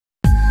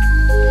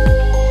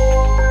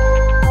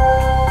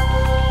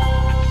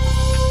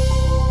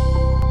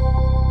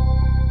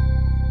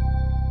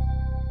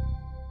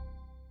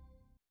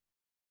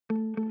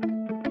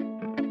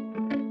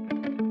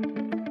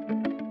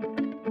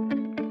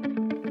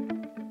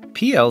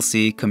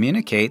PLC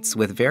communicates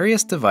with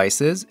various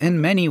devices in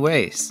many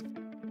ways.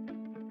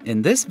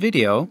 In this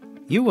video,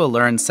 you will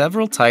learn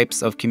several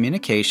types of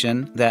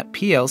communication that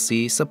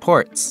PLC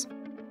supports.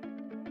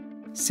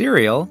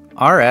 Serial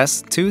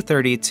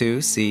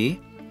RS-232C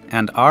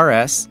and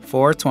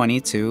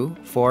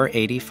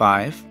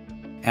RS-422-485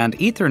 and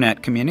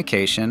Ethernet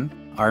communication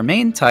are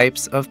main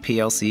types of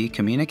PLC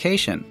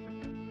communication.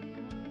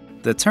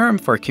 The term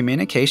for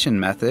communication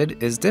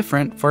method is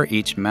different for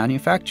each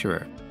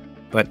manufacturer,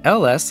 but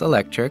LS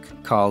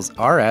Electric calls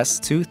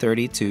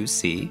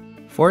RS-232C,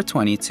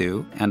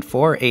 422, and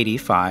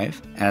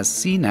 485 as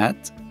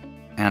Cnet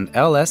and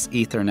LS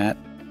Ethernet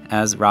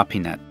as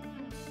Rapinet.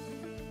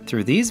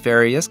 Through these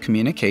various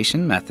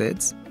communication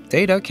methods,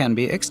 data can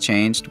be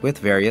exchanged with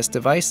various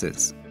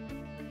devices.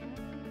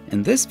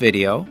 In this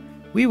video,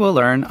 we will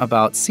learn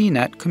about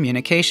Cnet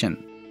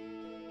communication.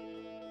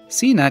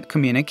 Cnet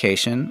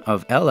communication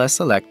of LS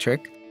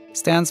Electric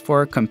stands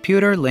for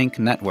Computer Link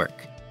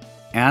Network,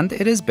 and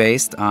it is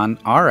based on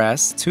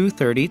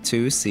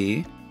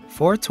RS-232C,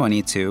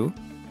 422,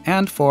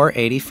 and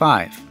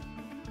 485.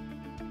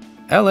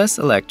 LS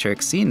Electric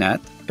Cnet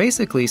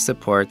basically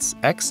supports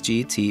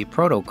XGT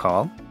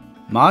protocol,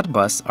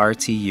 Modbus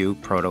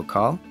RTU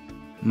protocol,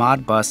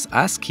 Modbus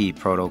ASCII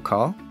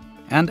protocol,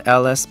 and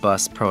LS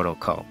Bus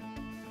protocol.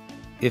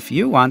 If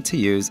you want to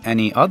use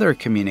any other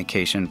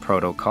communication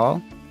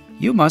protocol,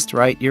 you must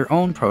write your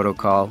own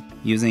protocol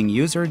using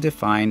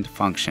user-defined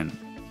function.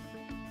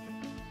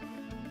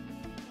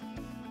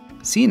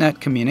 Cnet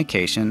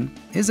communication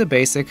is a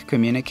basic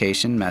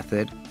communication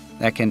method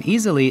that can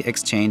easily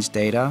exchange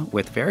data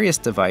with various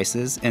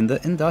devices in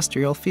the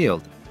industrial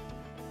field.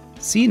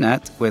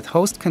 Cnet with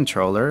host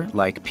controller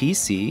like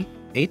PC,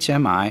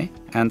 HMI,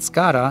 and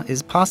SCADA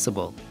is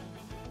possible,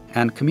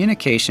 and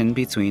communication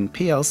between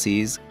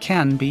PLCs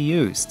can be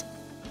used.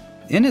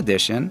 In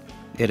addition,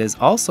 it is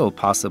also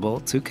possible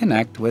to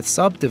connect with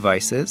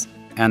sub-devices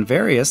and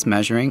various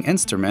measuring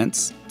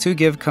instruments to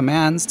give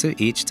commands to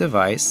each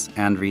device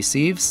and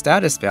receive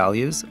status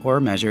values or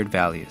measured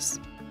values.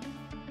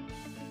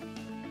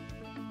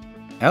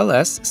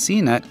 LS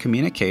Cnet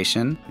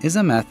communication is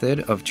a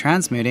method of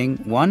transmitting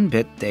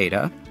 1-bit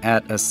data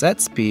at a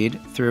set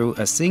speed through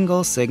a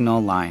single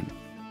signal line.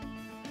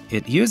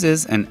 It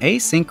uses an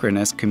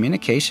asynchronous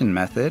communication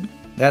method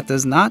that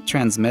does not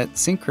transmit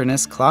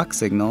synchronous clock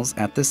signals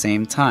at the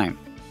same time.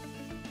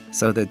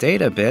 So the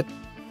data bit,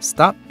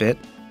 stop bit,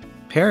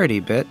 parity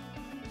bit,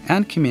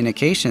 and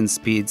communication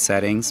speed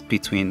settings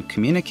between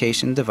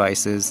communication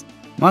devices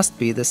must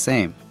be the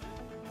same.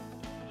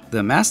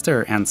 The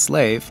master and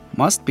slave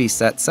must be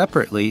set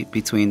separately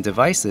between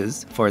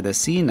devices for the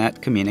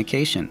Cnet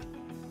communication.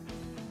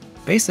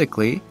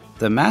 Basically,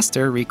 the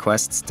master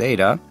requests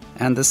data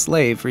and the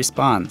slave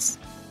responds.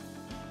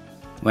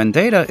 When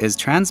data is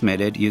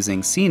transmitted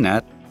using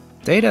Cnet,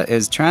 data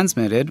is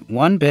transmitted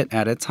 1 bit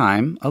at a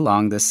time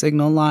along the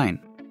signal line,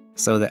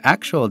 so the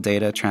actual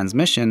data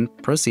transmission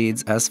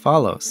proceeds as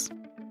follows.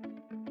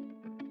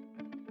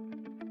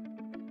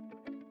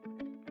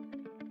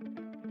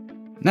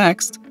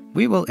 Next,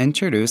 we will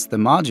introduce the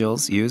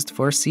modules used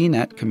for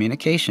Cnet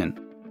communication.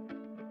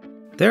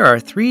 There are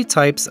 3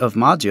 types of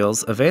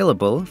modules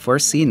available for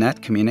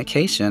Cnet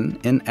communication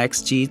in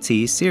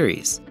XGT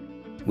series,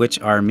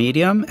 which are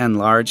medium and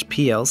large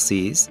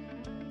PLCs,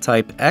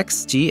 type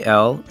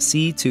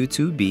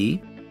XGL-C22B,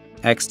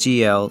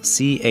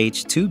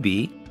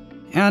 XGL-CH2B,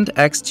 and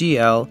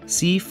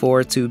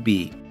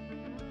XGL-C42B.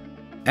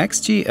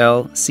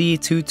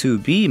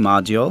 XGL-C22B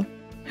module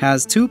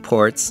has 2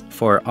 ports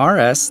for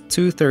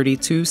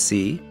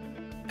RS-232C.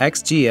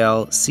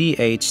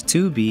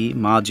 XGL-CH2B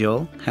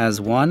module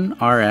has 1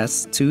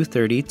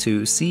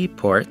 RS-232C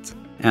port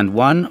and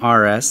 1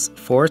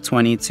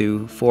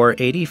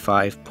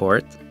 RS-422-485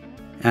 port,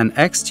 and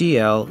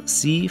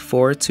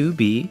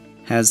XGL-C42B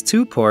has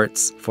 2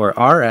 ports for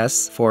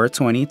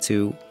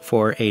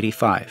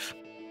RS-422-485.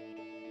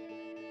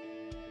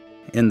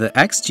 In the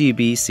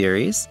XGB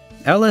series,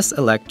 LS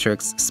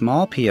Electric's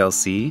small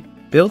PLC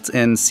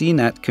built-in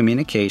Cnet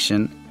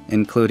communication,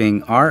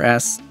 including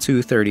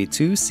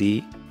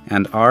RS-232C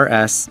and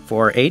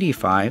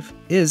RS-485,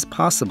 is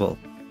possible.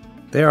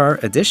 There are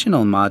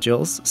additional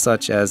modules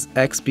such as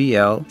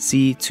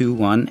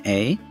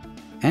XBL-C21A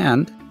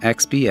and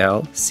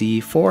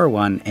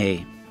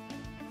XBL-C41A.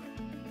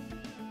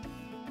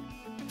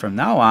 From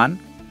now on,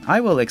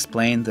 I will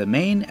explain the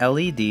main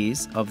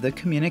LEDs of the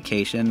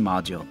communication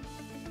module.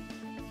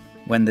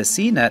 When the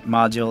Cnet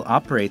module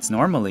operates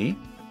normally,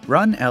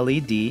 Run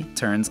LED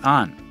turns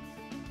on.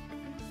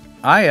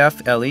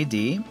 IF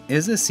LED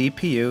is a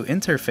CPU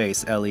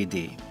interface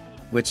LED,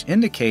 which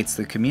indicates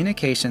the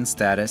communication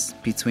status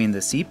between the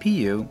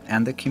CPU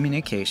and the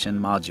communication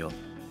module.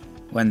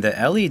 When the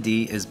LED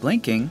is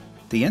blinking,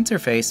 the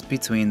interface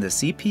between the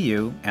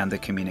CPU and the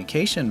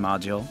communication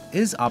module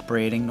is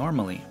operating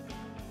normally.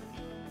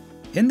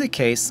 In the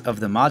case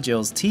of the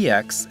module's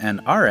TX and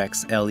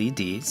RX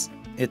LEDs,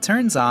 it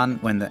turns on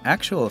when the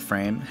actual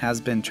frame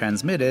has been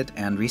transmitted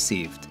and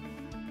received.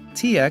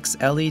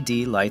 TX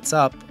LED lights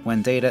up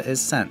when data is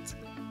sent,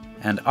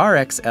 and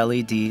RX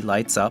LED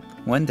lights up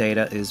when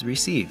data is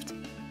received.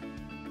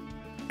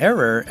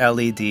 Error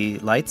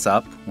LED lights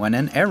up when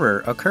an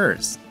error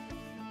occurs.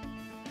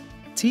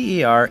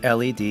 TER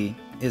LED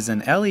is an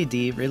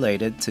LED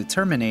related to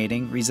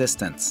terminating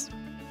resistance.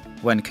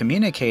 When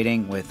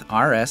communicating with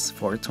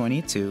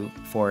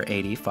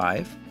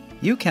RS422-485,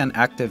 you can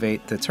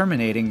activate the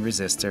terminating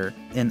resistor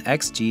in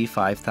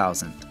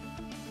XG5000.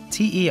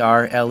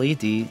 TER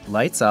LED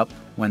lights up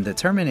when the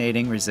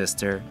terminating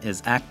resistor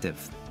is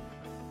active.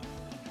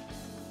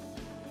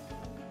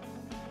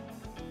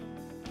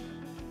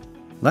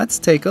 Let's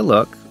take a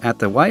look at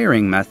the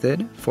wiring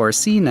method for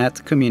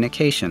Cnet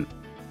communication.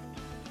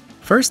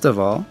 First of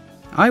all,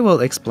 I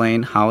will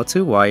explain how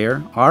to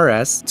wire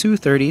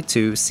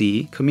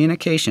RS232C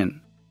communication.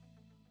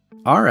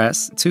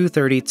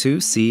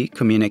 RS232C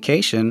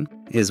communication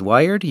is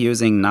wired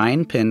using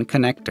 9-pin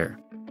connector.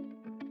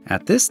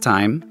 At this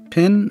time,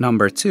 pin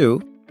number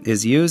 2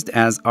 is used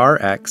as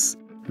RX,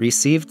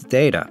 received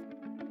data.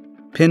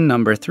 Pin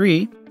number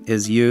 3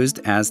 is used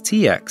as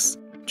TX,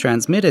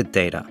 transmitted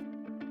data.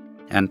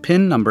 And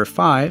pin number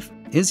 5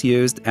 is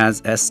used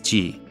as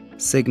SG,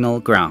 signal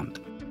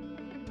ground.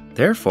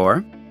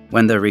 Therefore,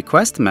 when the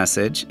request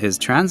message is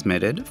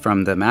transmitted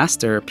from the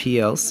master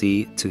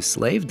PLC to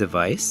slave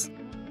device,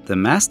 the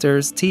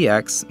master's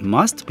TX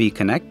must be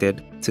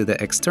connected to the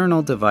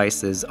external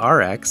device's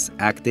RX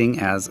acting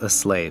as a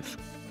slave.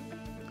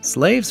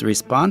 Slave's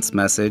response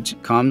message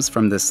comes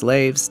from the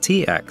slave's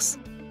TX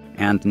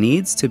and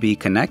needs to be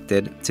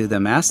connected to the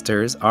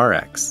master's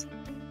RX,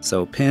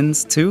 so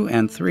pins 2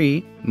 and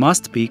 3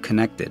 must be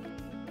connected.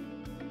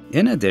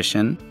 In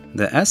addition,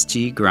 the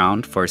SG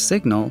ground for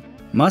signal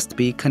must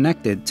be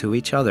connected to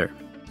each other.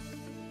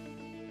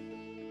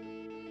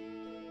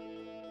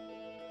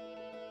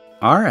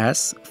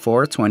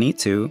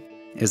 RS422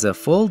 is a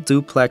full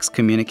duplex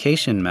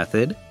communication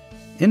method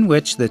in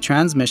which the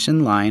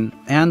transmission line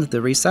and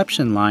the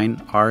reception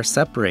line are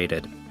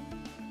separated.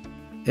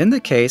 In the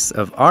case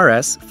of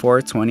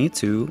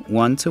RS422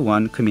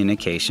 one-to-one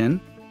communication,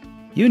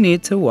 you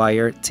need to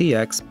wire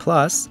TX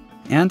plus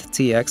and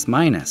TX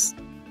minus,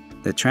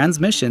 the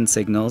transmission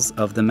signals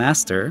of the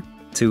master,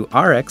 to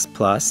RX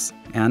plus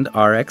and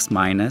RX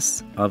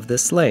minus of the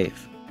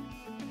slave.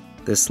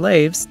 The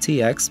slave's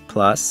TX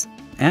plus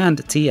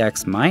and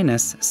TX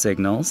minus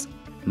signals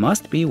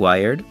must be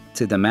wired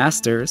to the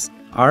master's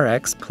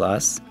RX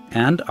plus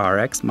and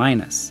RX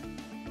minus.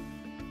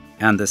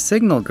 And the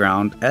signal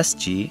ground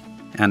SG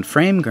and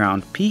frame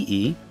ground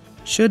PE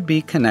should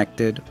be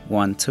connected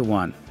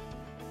one-to-one.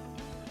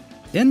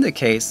 In the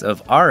case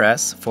of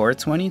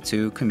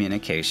RS422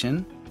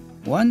 communication,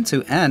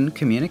 1-to-N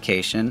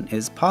communication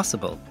is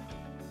possible.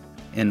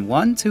 In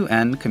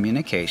 1-to-N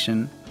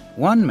communication,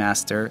 one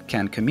master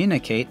can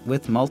communicate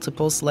with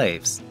multiple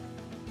slaves.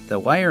 The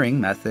wiring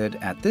method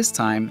at this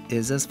time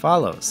is as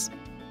follows.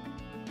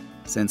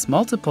 Since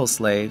multiple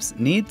slaves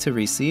need to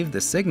receive the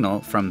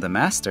signal from the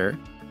master,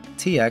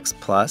 TX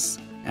plus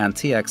and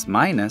TX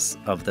minus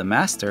of the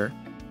master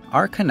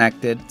are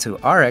connected to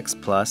RX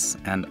plus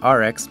and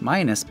RX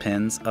minus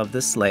pins of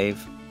the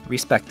slave,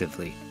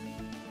 respectively.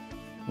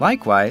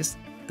 Likewise,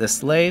 the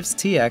slave's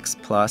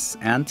TX plus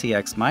and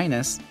TX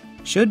minus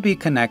should be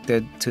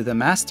connected to the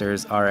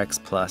master's RX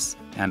plus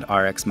and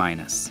RX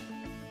minus.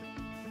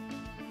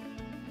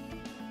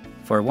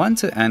 For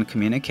 1-to-N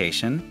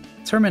communication,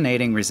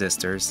 terminating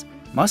resistors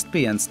must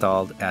be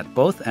installed at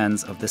both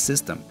ends of the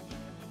system.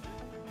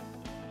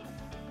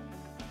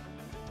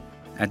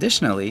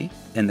 Additionally,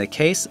 in the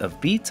case of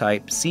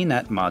B-type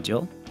Cnet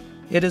module,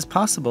 it is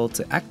possible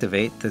to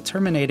activate the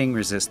terminating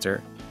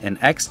resistor in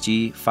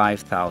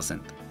XG5000.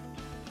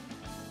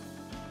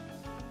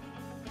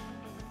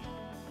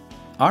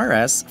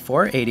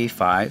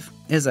 RS485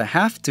 is a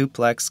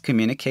half-duplex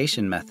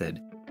communication method,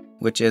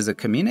 which is a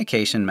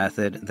communication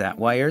method that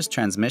wires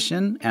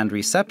transmission and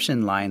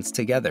reception lines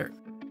together.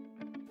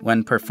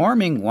 When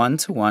performing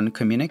one-to-one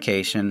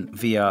communication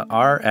via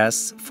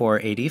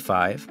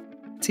RS485,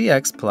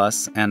 TX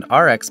plus and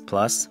RX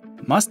plus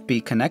must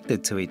be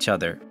connected to each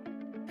other,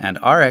 and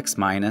RX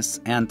minus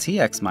and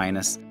TX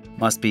minus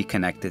must be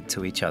connected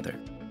to each other.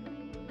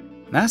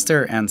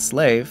 Master and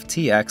slave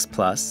TX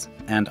plus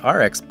and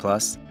RX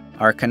plus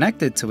are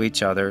connected to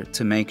each other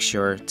to make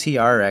sure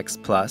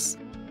TRX plus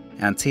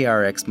and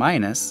TRX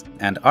minus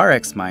and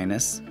RX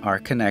minus are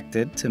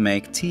connected to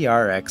make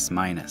TRX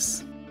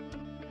minus.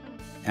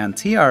 And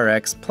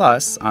TRX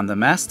plus on the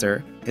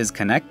master is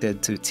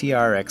connected to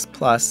TRX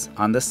plus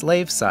on the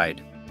slave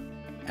side,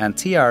 and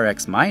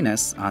TRX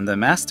minus on the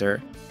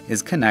master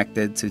is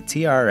connected to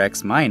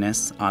TRX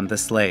minus on the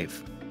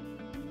slave.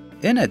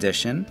 In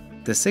addition,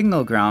 the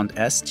signal ground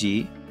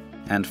SG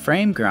and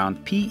frame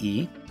ground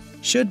PE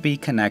should be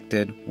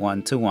connected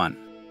one-to-one.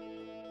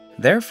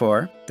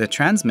 Therefore, the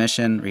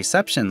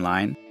transmission-reception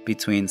line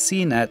between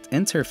Cnet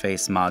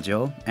interface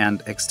module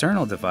and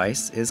external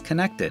device is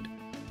connected,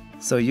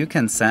 so you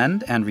can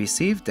send and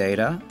receive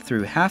data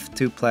through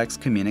half-duplex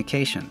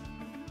communication.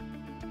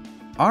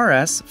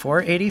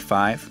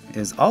 RS-485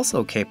 is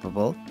also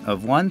capable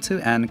of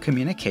 1-to-N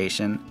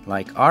communication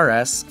like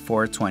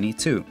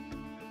RS-422.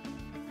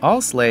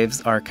 All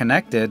slaves are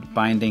connected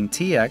binding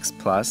TX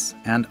plus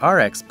and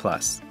RX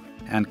plus,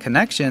 and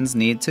connections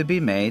need to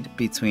be made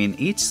between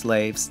each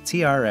slave's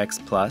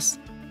TRX plus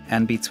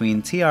and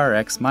between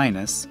TRX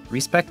minus,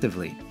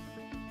 respectively.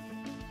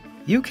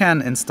 You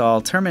can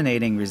install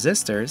terminating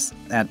resistors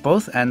at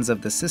both ends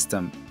of the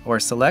system or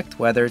select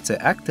whether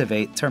to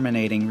activate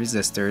terminating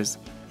resistors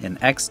in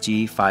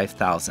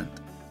XG5000.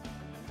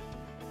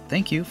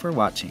 Thank you for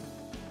watching.